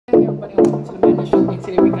And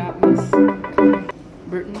today we got Miss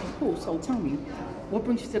Britney. Cool. So tell me, what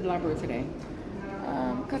brings you to the library today?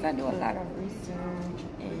 Because I do a lot of research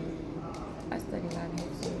and I study a lot of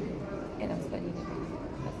history and I'm studying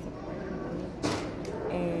a support company.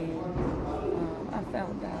 And I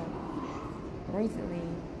found out recently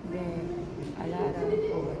that a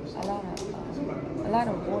lot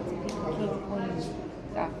of royalty people, kings, queens,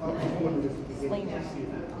 got slaves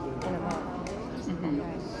in America. Okay?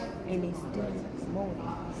 And they still promote it.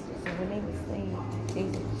 So when they were slaves, they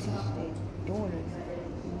would teach their daughters,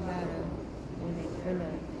 you gotta, when the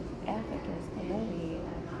Africans come over here,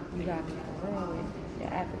 you gotta be familiar with the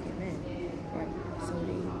African men, right? So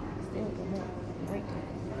they still promote great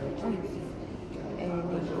queens. And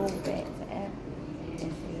they go back to Africa and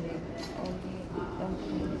say, oh yeah, them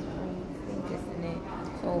queens, this and that.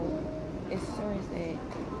 So it serves that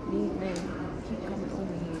these men keep coming over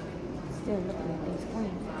here, still looking at these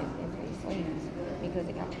queens and these slaves because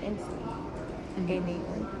they got enslaved and they rape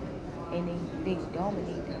and they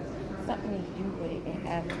dominate them. Something they do with it in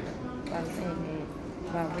Africa by saying that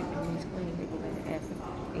by raping these queens, they go back to Africa.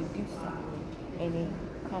 They do something and they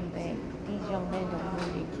come back. These young men don't know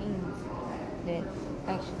their kings that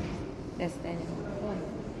actually that's standing on the corner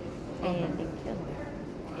and they kill them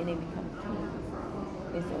and they become kings.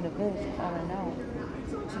 And so the village is calling out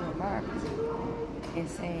to America and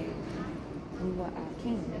saying, we want our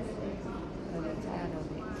kings. But they're tired of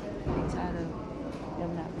it. They're tired of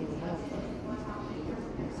them not being wealthy.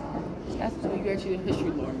 So you actually a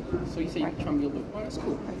history lawyer. So you say you're trying to be a lawyer. Oh, that's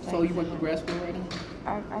cool. So you went to grad school already? I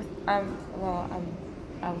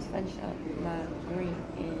was finishing up my degree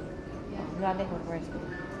in, no, I didn't go to grad school.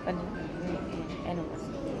 I did my degree in animals.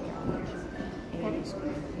 And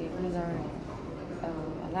we learned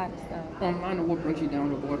a lot of stuff. Online or what brings you down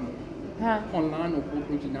to Baltimore? Huh? Online or what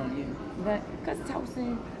brings you down here? Because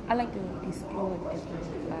Towson, I like to explore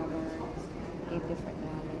different libraries, get different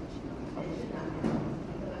knowledge of what's going on.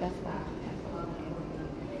 That's why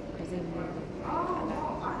because they really, I like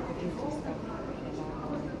to produce stuff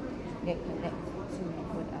that connects to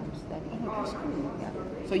what I'm studying. Oh, that's cool. Yeah.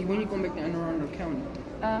 So when you going back to Anne Arundel County?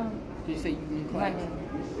 Did you say you in class?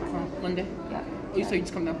 Monday? Yeah. Oh, you say you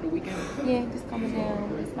just come down for the weekend? Yeah, just coming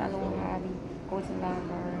down. It's my little hobby. Go to the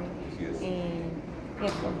library and get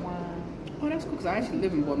some wine. Oh, that's cool, because I actually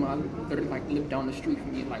live in Baltimore. I live down the street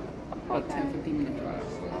from you, like about 10-15 minute drive.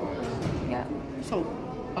 Yeah. So,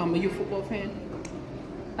 are you a football fan?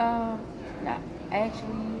 Not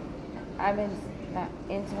actually. I've been not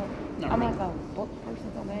into it. I'm like a book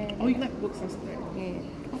person so bad. Oh, you like books and stuff? Yeah.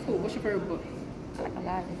 Oh, cool. What's your favorite book? I like a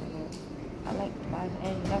lot of different books. I like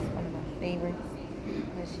and that's one of my favorites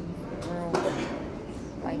because she's real.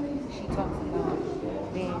 Like she talks about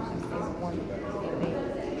being a single woman and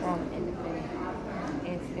being strong and independent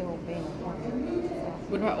and still being a woman. So,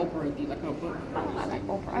 what about Oprah? Do you like her book? I like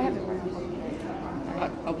Oprah. I haven't read her book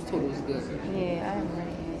yet. I was told it was good. Yeah, I haven't read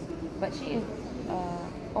it yet. But she is,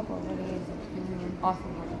 Oprah really is an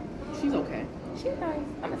awesome woman. She's okay. She's nice.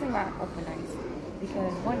 I'm gonna say why Oprah nice.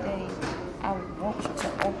 Because one day I walked to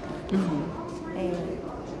Oprah and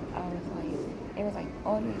I was like, it was like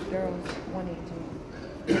all these girls wanted to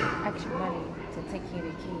extra money to take care of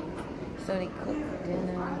their kids. So they cooked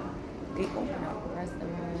dinner, they opened up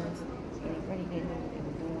restaurants, and they really didn't know what they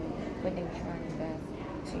were doing, but they were trying their best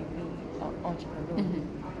to be an entrepreneur.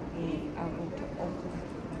 And I went to Oprah,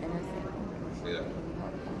 and I said, can you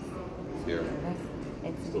help us?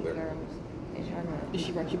 And to the girls, and trying to... Did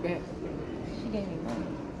she write you back? She gave me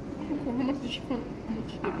money. How much did she want?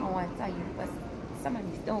 I don't want to tell you, but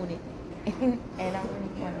somebody stole it. And I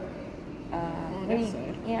really want to...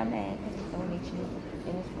 yeah, I'm mad because it's donation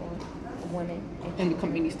and it's for a woman. And the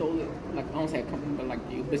company stole it? Like, I don't say a company, but like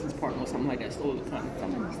your business partner or something like that stole it.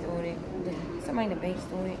 Somebody stole it. Somebody in the bank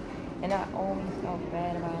stole it. And I always felt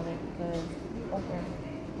bad about it because Oprah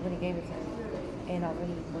really gave it to me. And I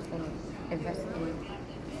really was going to invest in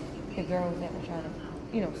the girls that were trying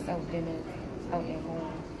to, sell dinners out their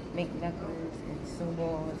home, make necklaces and sumo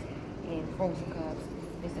balls and frozen cups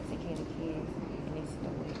just to take care of the kids. And they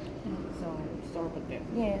stole it. So sorry about that.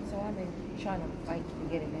 Yeah, so I've been trying to fight to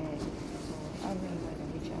get it back. So I really like to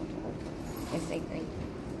reach out to Oprah and say thank you.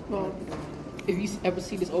 Well, if you ever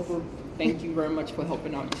see this, Oprah, thank you very much for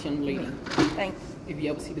helping out this young lady. Thanks. If you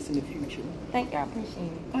ever see this in the future. Thank you, I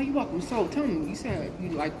appreciate it. Oh, you're welcome. So tell me, you said you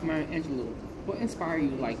like Maya Angelou. What inspired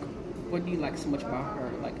you? Like, what do you like so much about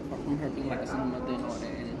her? Like, apart from her being like a single mother and all that,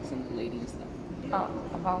 and a single lady and stuff.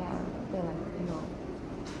 About her, feeling,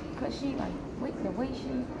 because she the way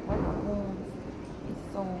she wrote her poems is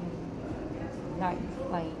so nice.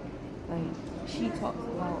 Like she talks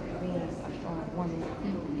about being a strong woman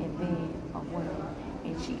and being a woman,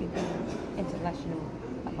 and she could be intellectual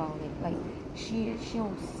about it. Like she'll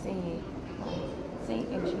say it,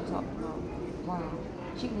 and she talk about wow,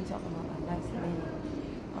 she can be talking about a nice man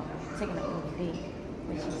taking her on a date,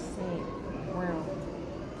 but she said real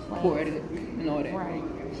classy. Poetic and all that. Right.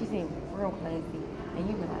 She said real classy, and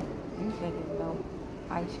you be like, you thinking about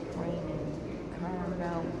ice cream and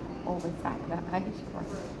caramel over top of the ice cream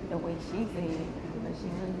the way she said it, but she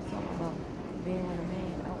really talking about being with a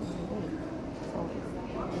man out on the date. So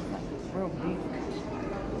it's like real beautiful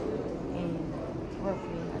and real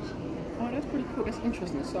pretty how she is. Oh, that's pretty cool. That's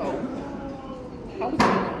interesting. So,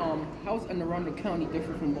 how's Anne Arundel County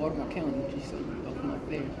different from Baltimore County? Would you say from up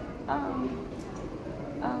there?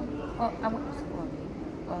 Well, I went to school up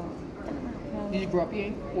there. Did you grow up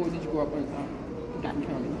here, or did you grow up in a different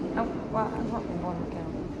county? I grew up in Baltimore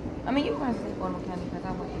County. I mean, you can say Baltimore County because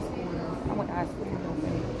I went to school. I went to high school in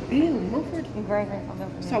Milford. Ew, Milford? And graduated from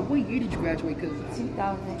Milford. So, what year did you graduate? Because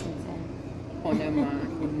 2010. oh, never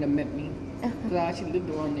mind. You never met me. Because I actually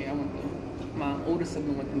lived around there. My older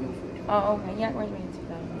sibling went to Milford. Oh, okay. Yeah, I graduated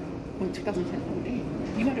in 2010. In 2010. Oh, damn.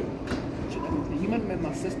 You might have met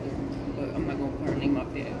my sister, but I'm not gonna put her name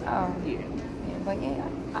out there. Oh. Yeah. But yeah,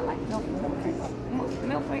 I like Milford.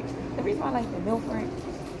 Milford. The reason why I like the Milford,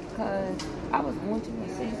 because I was going to a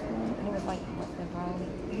city school and it was like Western Valley,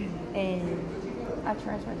 and I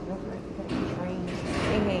transferred to Milford because of the train.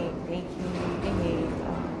 They had daycare. They had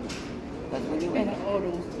because when you in all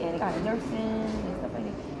those. Yeah, they got nursing and stuff like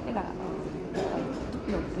that. They got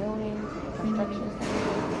like building, construction stuff.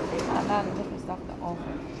 They got a lot of different stuff to offer.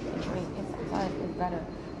 And trade. And sometimes it's better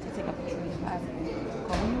to take up a trade class because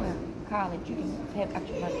when you in college, you can have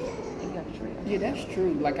extra money if you have a trade. Yeah, that's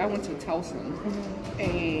true. Like I went to Towson,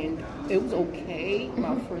 and it was okay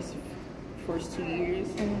my first 2 years.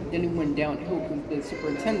 Then it went downhill because the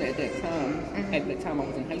superintendent at that time I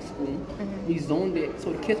was in high school, we zoned it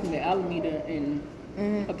so the kids from the Alameda and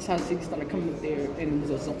upside city started coming up there, and it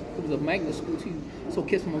was a magnet school too. So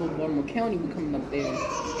kids from all over Baltimore County were coming up there,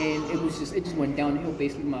 and it just went downhill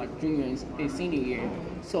basically my junior and senior year.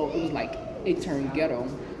 So it was like it turned ghetto,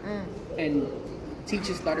 and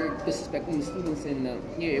teachers started disrespecting the students, and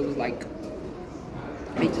it was like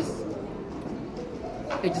it just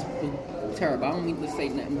was terrible. I don't mean to say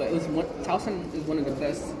nothing, but Towson is one of the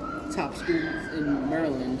best top schools in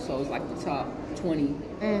Maryland, so it's like the top 20,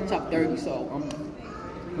 top 30. So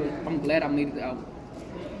I'm glad I made it out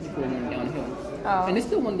before it went downhill. Oh. And it's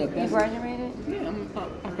still one of the best. You graduated? Yeah,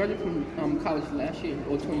 I graduated from college last year,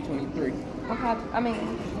 or 2023. What college? I mean,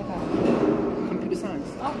 Computer science.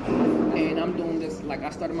 Oh. And I'm doing this, like I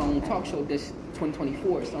started my own talk show this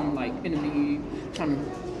 2024, so I'm like interviewing, trying to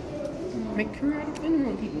make a career out of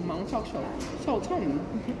interviewing people, my own talk show. So tell me,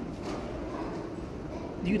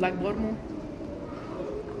 do you like Baltimore?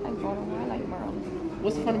 I like Baltimore. I like Maryland.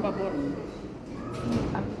 What's fun about Baltimore?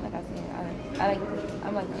 Like I said,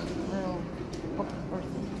 I'm like a real booky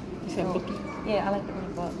person. You said booky? Yeah, I like to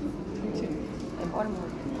read books. Me too. And Baltimore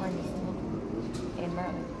is boring as hell. And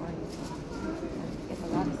Maryland is boring as hell. It's a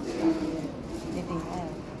lot of stuff that they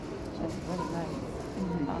have just really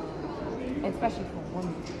nice. Especially for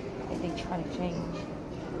women that they try to change.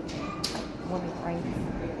 Like women's rights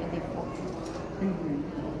and they fought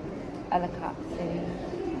Ellicott City.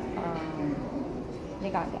 They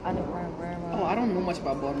got the Underground Railroad. Oh, I don't know much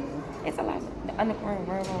about Baltimore. It's a lot. The Underground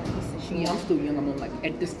Railroad is the Yeah, I'm still young. I'm on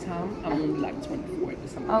at this time, I'm only like 24 at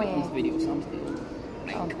this time. I'm making this video, so I'm still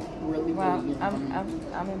really young.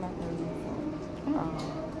 I'm in my 30s.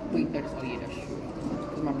 Wait, that's true.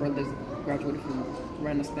 Because my brother's graduated from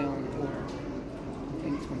Randallstown or I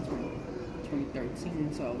think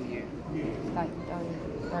 2013, so yeah. Like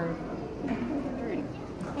 30. 30.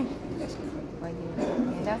 That's good. Right there.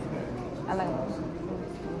 Yeah, that's good. I like it.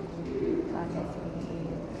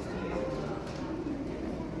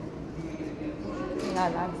 A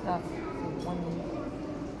lot of stuff.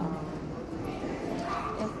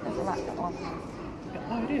 It's a lot to offer.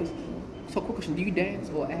 Oh, it is. So, quick question: do you dance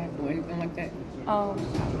or act or anything like that? I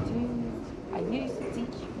do. I used to teach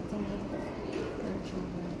for 10 years. Little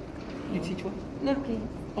children. You teach what? Little kids.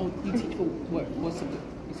 Oh, you teach for what? What subject?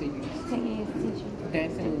 You say you 10 years teaching.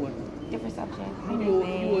 dancing or what? Different subjects. You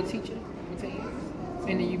were a teacher for 10 years,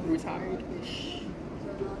 and then you retired.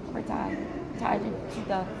 Retired in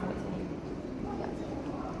 2014.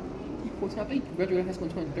 14, I think you graduated high school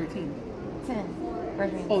in 2013. 10.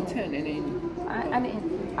 Graduated. Oh, 10, and then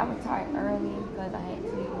I retired early because I had to.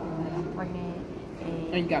 Like, I'm pregnant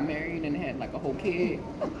and you got married and had like a whole kid.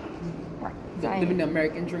 Right. Living the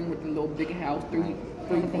American dream with the little big house,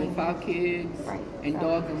 3.5 kids, and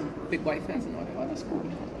dogs and big white fence and all that. Oh, that's cool.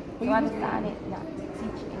 So I decided not to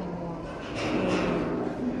teach anymore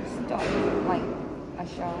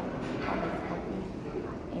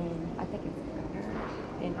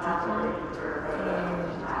teacher,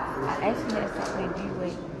 and I actually had something to do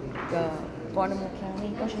with the Baltimore County.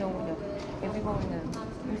 Don't you know when if you go in the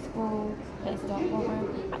preschool Head Start program,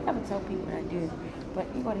 I never tell people that I do, but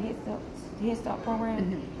you go to Head Start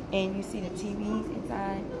program, and you see the TVs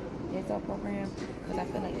inside the Head Start program, because I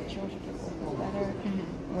feel like the children get focus better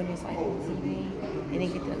when it's like on TV, and they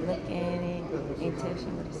get to look at it and touch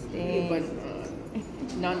it with a stick. But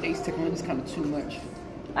nowadays, technology is kind of too much.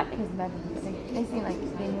 I think it's better because they seem like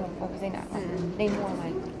they're more focused. They not like they more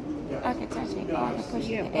like I can touch it, I can push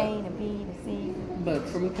it, the A, the B, the C. But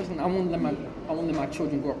for me personally, I won't let my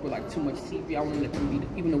children grow up with like too much TV. I won't let them be,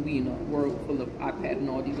 even though we in a world full of iPad and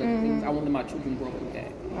all these other things, I won't let my children grow up with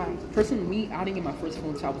that. Right. Personally, me, I didn't get my first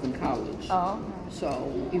phone until I was in college. Oh.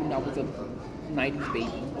 So even though I was a 90s baby,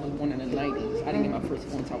 I was born in the 90s, I didn't get my first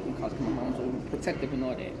phone until I was in college because my mom was overprotective and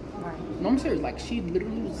all that. Right. No, I'm serious. Like, she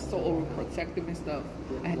literally was so overprotective and stuff.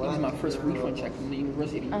 I had to use my first refund check from the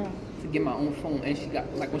university to get my own phone. And she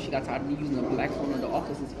got, like, when she got tired of me using a black phone or the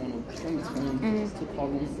office's phone or Stringer's phone to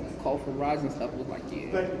call for rides and stuff, it was like,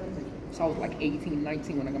 yeah. So I was like 18,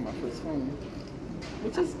 19 when I got my first phone.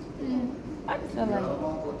 Which is... I just feel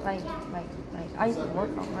like I used to work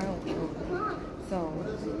around children. So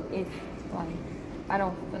it's like, I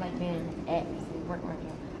don't feel like being at work around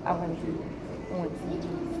children. I want to be on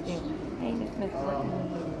TV still. Hey, this Miss Britney,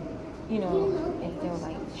 you know, and still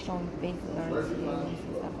like showing basic learning skills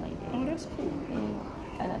and stuff like that. Oh, that's cool.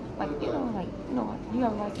 And you know, you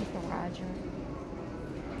have like Mr. Roger.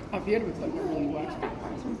 I've heard of it, but I never really watched it.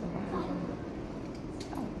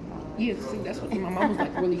 Yeah, see, that's what my mom was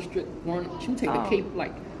like really strict. She would take the cable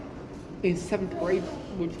like in 7th grade,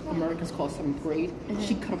 which Americans call 7th grade.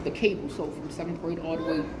 She cut off the cable, so from 7th grade all the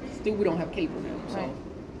way, still we don't have cable now. So,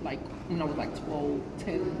 like when I was like 12,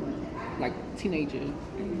 10, like teenager,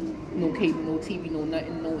 no cable, no TV, no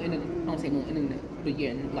nothing, no internet. I don't say no internet, but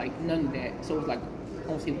yeah, like none of that. So it was like, I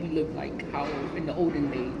don't say we lived like how in the olden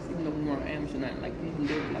days, even though we weren't amateur, not like we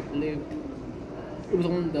lived. It was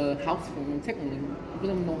on the house phone, technically. It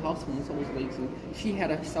wasn't no house phone, so it was lazy. She had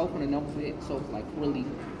a cell phone and that was it, so it was like really...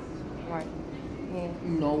 Right. Yeah.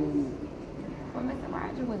 No. Well, Mr.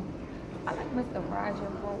 Roger was... I like Mr. Roger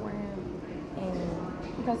program,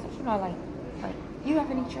 and because, you know, like, you have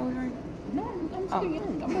any children? No, I'm still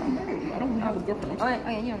young. I'm not married. I don't have a girlfriend.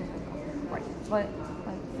 Yeah, you don't have a girlfriend. Right. But,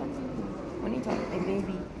 like, some people, when they talk to their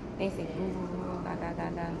baby, they say, boo, boo, boo, da, da, da,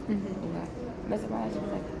 da. You know, Mr. Roger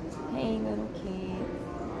was like, hey, little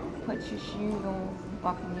kid, put your shoes on,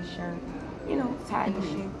 buckle your shirt, you know, tie your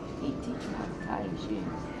shoe. He teach you how to tie your shoe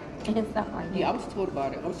and stuff like that. Yeah, I was told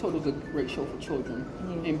about it. I was told it was a great show for children.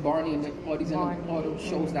 Yeah. And Barney and all those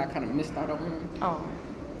shows that I kind of missed out on. Oh.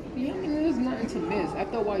 Yeah, I mean, there's nothing to miss.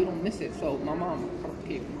 After a while, you don't miss it. So my mom cut off the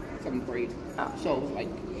cable, 7th grade. Oh. So it was like,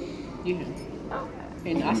 yeah. Okay.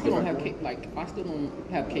 And I still don't have cable. Like, I still don't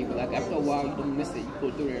have cable. Like, after a while, you don't miss it. You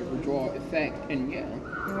go through that withdrawal effect, and yeah.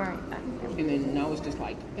 Right. And then now it's just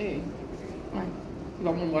like, hey. Right. If I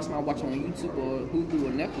want to watch my watch on YouTube or Hulu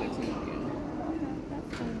or Netflix, and yeah.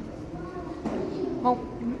 Well,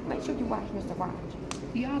 make sure you watch Mr. Roger.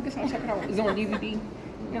 Yeah, I guess I'll check it out. Is it on DVD?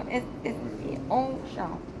 No, it's own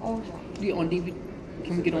show. Yeah, on DVD.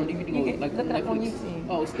 Can we get on DVD? You can like look it Netflix? up on YouTube.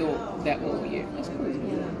 Oh, still that old? Yeah, that's cool.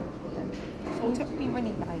 Yeah. So tell me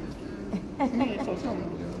really nice. Yeah, so tell me.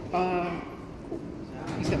 Cool.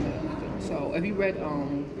 You said that. So, have you read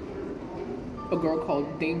a girl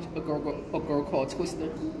called Twister?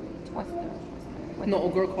 Twister. No, a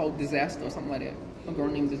girl called Disaster or something like that. A girl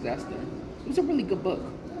named Disaster. It was a really good book.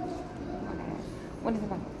 What is it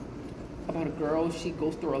about? About a girl, she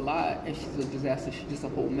goes through a lot and she's a disaster. She's just a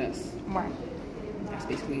whole mess. Right. That's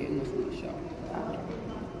basically it. Most of the show.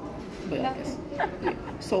 But I guess, yeah.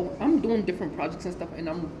 So I'm doing different projects and stuff, and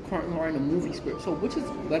I'm currently writing a movie script. So which is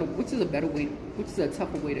better? Which is a better way? Which is a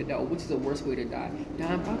tougher way to die? Or which is a worse way to die?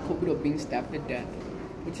 Dying by COVID or being stabbed to death?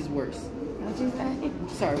 Which is worse? What you say?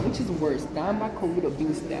 Sorry, which is worse? Dying by COVID or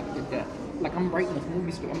being stabbed to death? Like, I'm writing a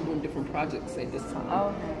movie script. I'm doing different projects at this time.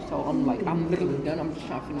 Oh. So I'm like, I'm literally done. I'm just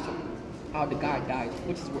trying to finish up how the guy dies.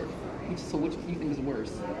 Which is worse? Which do you think is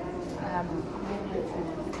worse? I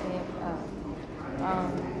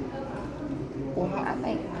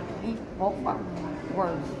think both of them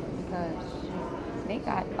worse because they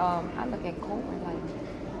got, I look at COVID like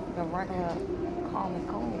the regular common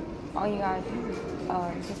cold. All you gotta do is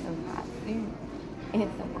get some hot food and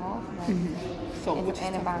some cough medicine and some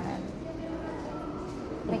antibiotics.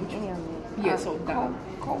 Like any of it. Yeah, so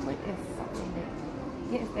COVID is something that,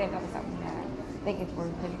 yes, they're not something that I think it's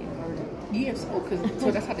worth it. Yes,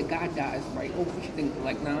 so that's how the guy dies, right? Oh, what you think?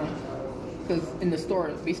 Like, nah. Because in the store,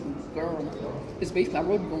 basically, girl, it's basically, I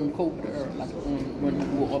wrote on COVID, or like when we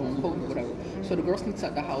were all on COVID or whatever. So the girl sneaks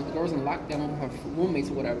out the house, the girl's in lockdown with her roommates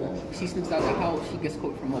or whatever. She sneaks out the house, she gets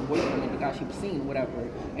caught from her boyfriend, or the guy she was seeing, whatever,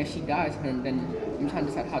 and she dies, and then I'm trying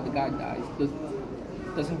to decide how the guy dies.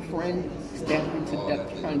 Does her friend stab him to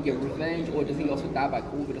death trying to get revenge, or does he also die by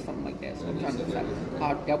COVID or something like that? So I'm trying to decide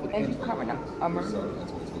how that would And end. you covered up a murder.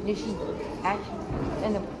 Did she actually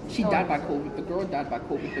end up? She died by COVID. The girl died by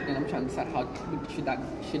COVID, but then I'm trying to decide how should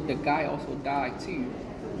the guy also die too?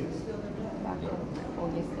 By COVID, or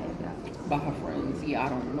just that? By her friends. Yeah, I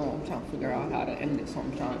don't know. I'm trying to figure out how to end it, so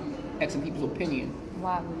I'm trying to ask some people's opinion.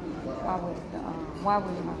 Why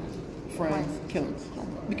would my Friends killing?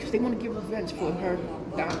 Because they want to get revenge for her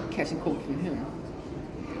catching COVID from him.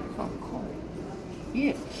 from COVID?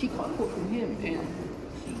 Yeah, she caught COVID from him, and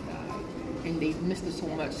she died. And they missed her so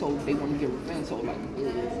much, so they want to get revenge. So like,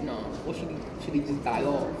 no, or should he just die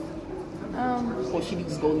off? Or should he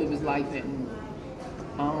just go live his life and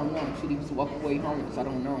I don't know? Should he just walk away homeless? I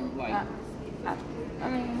don't know. Like, I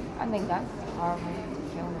mean, I think that's horrible to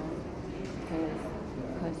kill her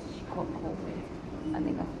because she caught COVID. I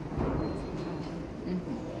think that's horrible.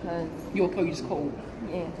 Because you'll kill you just cold.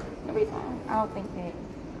 yeah, every time I don't think that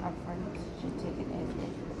our friends should take it as if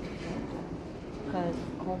because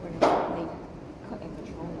COVID they couldn't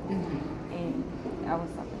control it, and that was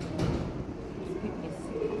something that people get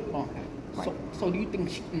sick from. Okay. Right. So do you think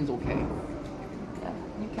cheating is okay? Yeah,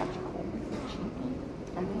 you catch COVID cheating.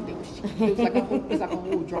 I mean, they was cheating. It's like a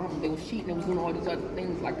whole drama. They was cheating. They was doing all these other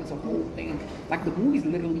things. Like it's a whole thing. Like the movie's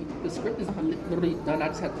literally, the script is literally done. I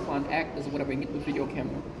just have to find actors or whatever and get the video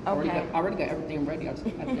camera. Okay. I already got everything ready. I just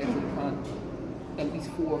have to actually find at least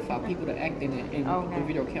 4 or 5 people to act in it and get the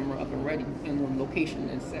video camera up and ready and on location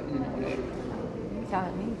and set and all that. You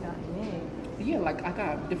telling me something? Yeah, like I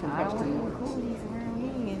got different I projects. don't want no coolies around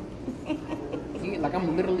here. Yeah, like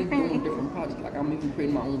I'm literally doing different projects. Like I'm even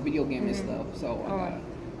creating my own video game and stuff. So I got.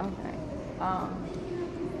 Okay.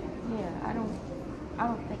 Yeah, I don't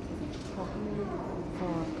think it's appropriate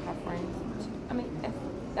for our friends. I mean,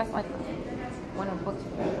 that's like one of the books.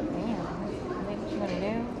 Damn, I think what you gonna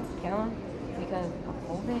do? Kill him because of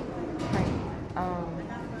COVID? Right.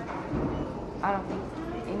 I don't think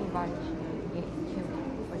anybody should get killed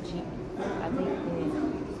for cheating. I think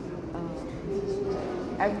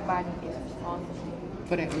that everybody is responsible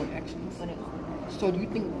For their own actions. for their own actions. So do you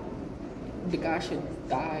think the guy should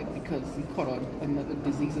die because he caught another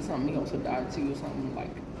disease or something? He also died too or something? Like,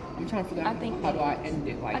 I'm trying to figure out how do I end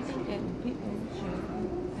it? Like, I think that people should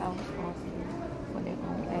have responsibility for their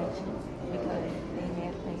own actions because they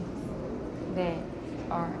have things that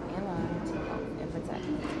are in line to help and protect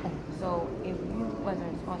them. So if you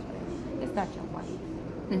wasn't responsible, it's not your wife.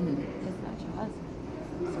 It's not your husband.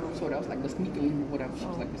 so that was like the sneaking, whatever. She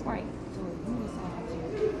was like the Right. So if you decide to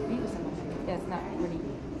be with somebody that's not really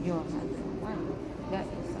your husband or wife, that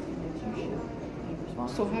is something that you should be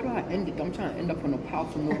responsible So how do I end it? I'm trying to end up on a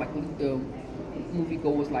powerful note, like the movie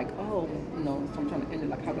goes like, oh, so I'm trying to end it.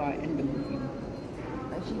 Like, how do I end the movie?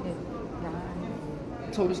 Like she did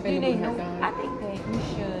die. So just Do end they it with her know? dying? I think that you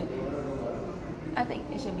should. I think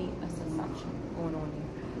it should be a assumption going on there.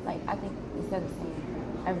 Like I think instead of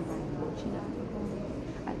saying everybody knows she died from COVID,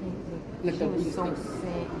 I think that Like she the was police so think.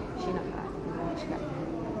 sick. She not hot. She got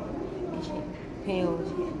and she had pills.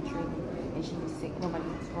 She had treatment, and she was sick. Nobody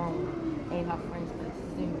was wrong, and her friends could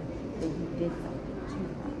assume that he did something to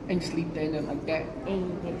her. And sleep there and then like that.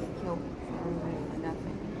 And he gets killed for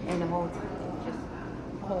nothing. And the whole time it's just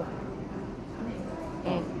horrible.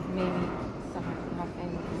 And maybe someone in my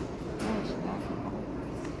family, man, she died from COVID.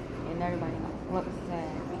 And everybody like, looks sad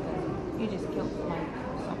because you just killed somebody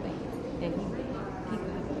for something that he could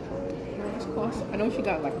have controlled. That's cool. I know she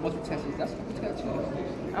got like multiple tattoos. That's cool tattoo.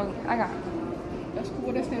 Oh, I got That's cool.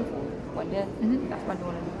 What that stand for? what this? That's my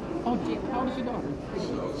daughter. Oh, gee, how old is your daughter?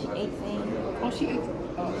 She 18. Oh, she 8.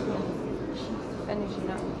 She's finishing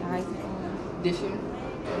up high school. This year?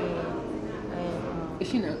 And Is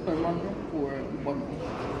she in London or Baltimore?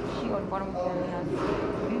 she goes to Baltimore County High School.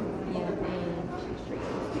 Yeah, and she's straight to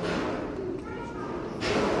school.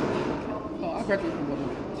 Oh, I graduated from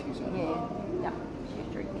Baltimore too, so. Yeah, she's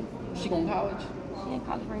straight to She going to college? She in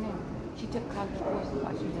college right now. She took college courses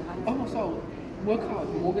while she was in high school. Oh, so what college?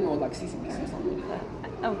 Morgan or like CCBC or something?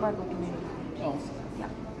 Oh, Virgo Community. Oh. Yeah.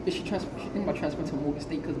 Is she thinking about transferring to Morgan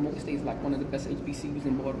State? Because Morgan State is like one of the best HBCUs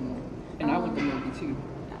in Baltimore. And I went to Morgan too.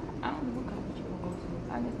 I don't know what college you gonna go to.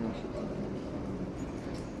 I just know she took it.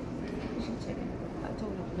 She took it. I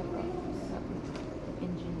told her to look up something.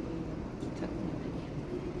 Engineering. Technology.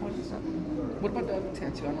 Or something. What about the other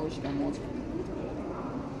tattoo? I know she got multiple.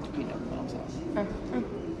 You know, I'm sorry.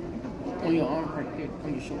 On your arm, right there,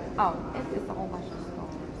 on your shoulder. Oh, it's a whole bunch of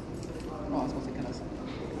stars. Oh, I was supposed to kind of.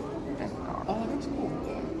 That's stars. Oh, that's cool.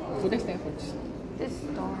 What they stand for? This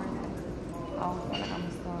stars. I always feel like I'm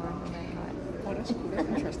a star. Oh, that's cool. That's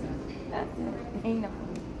interesting. That's it. Ain't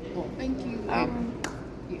nothing. Well, thank you.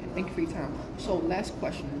 Yeah, thank you for your time. So, last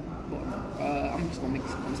question. I'm just gonna make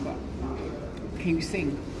this on the spot. Can you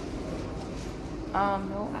sing?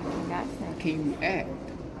 No, I cannot sing. Can you act?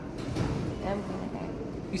 I'm good at that.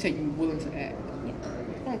 You said you're willing to act. Yeah.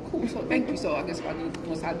 Oh, cool. So thank you. So I guess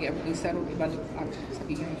once I get everything settled, if I can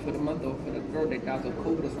use you for the month or for the girl that dies of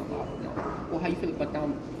COVID or something, I don't know. Well, how you feel about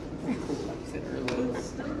down COVID, like you said earlier,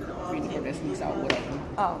 reading the girl that sneaks out, whatever.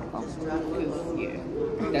 Oh. Because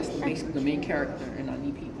yeah, that's basically the main character, and I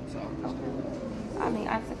need people. So. I mean,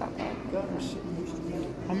 I took up acting.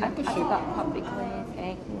 I took up public class,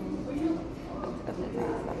 acting.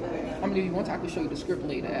 I mean, if you want to, I can show you the script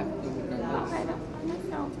later after. Okay, that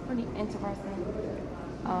sounds pretty interesting.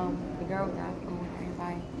 The girl died from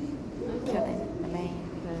everybody killing the man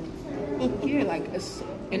because yeah, like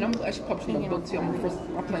and I'm actually publishing a book too.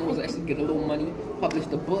 My plan was actually get a little money, publish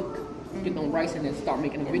the book, get no rights, and then start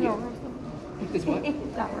making a video. It's what?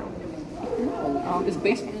 It's not real. No, it's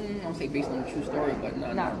based. I don't say based on a true story, but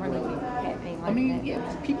not really. Happening like I mean, that. yeah,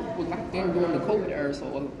 because people were locked in during the COVID era, so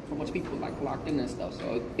a bunch of people were like locked in and stuff.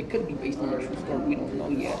 So it could be based on a true story. We don't know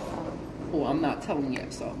yet. Or I'm not telling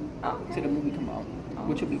yet. So till the movie come out,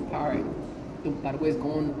 which will be probably. By the way, it's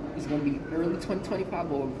going to be early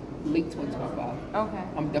 2025 or late 2025. Okay.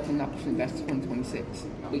 I'm definitely not pushing that's 2026.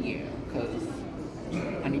 But yeah, because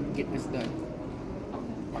I need to get this done.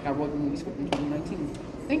 Like I wrote the movie script in 2019.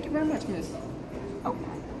 Thank you very much, Miss. Okay.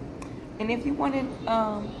 And if you wanted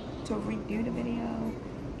to redo the video,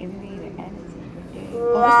 if you need an editing,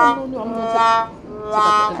 Oh, that's what I'm going to do. I'm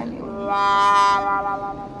going to take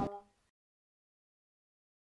out the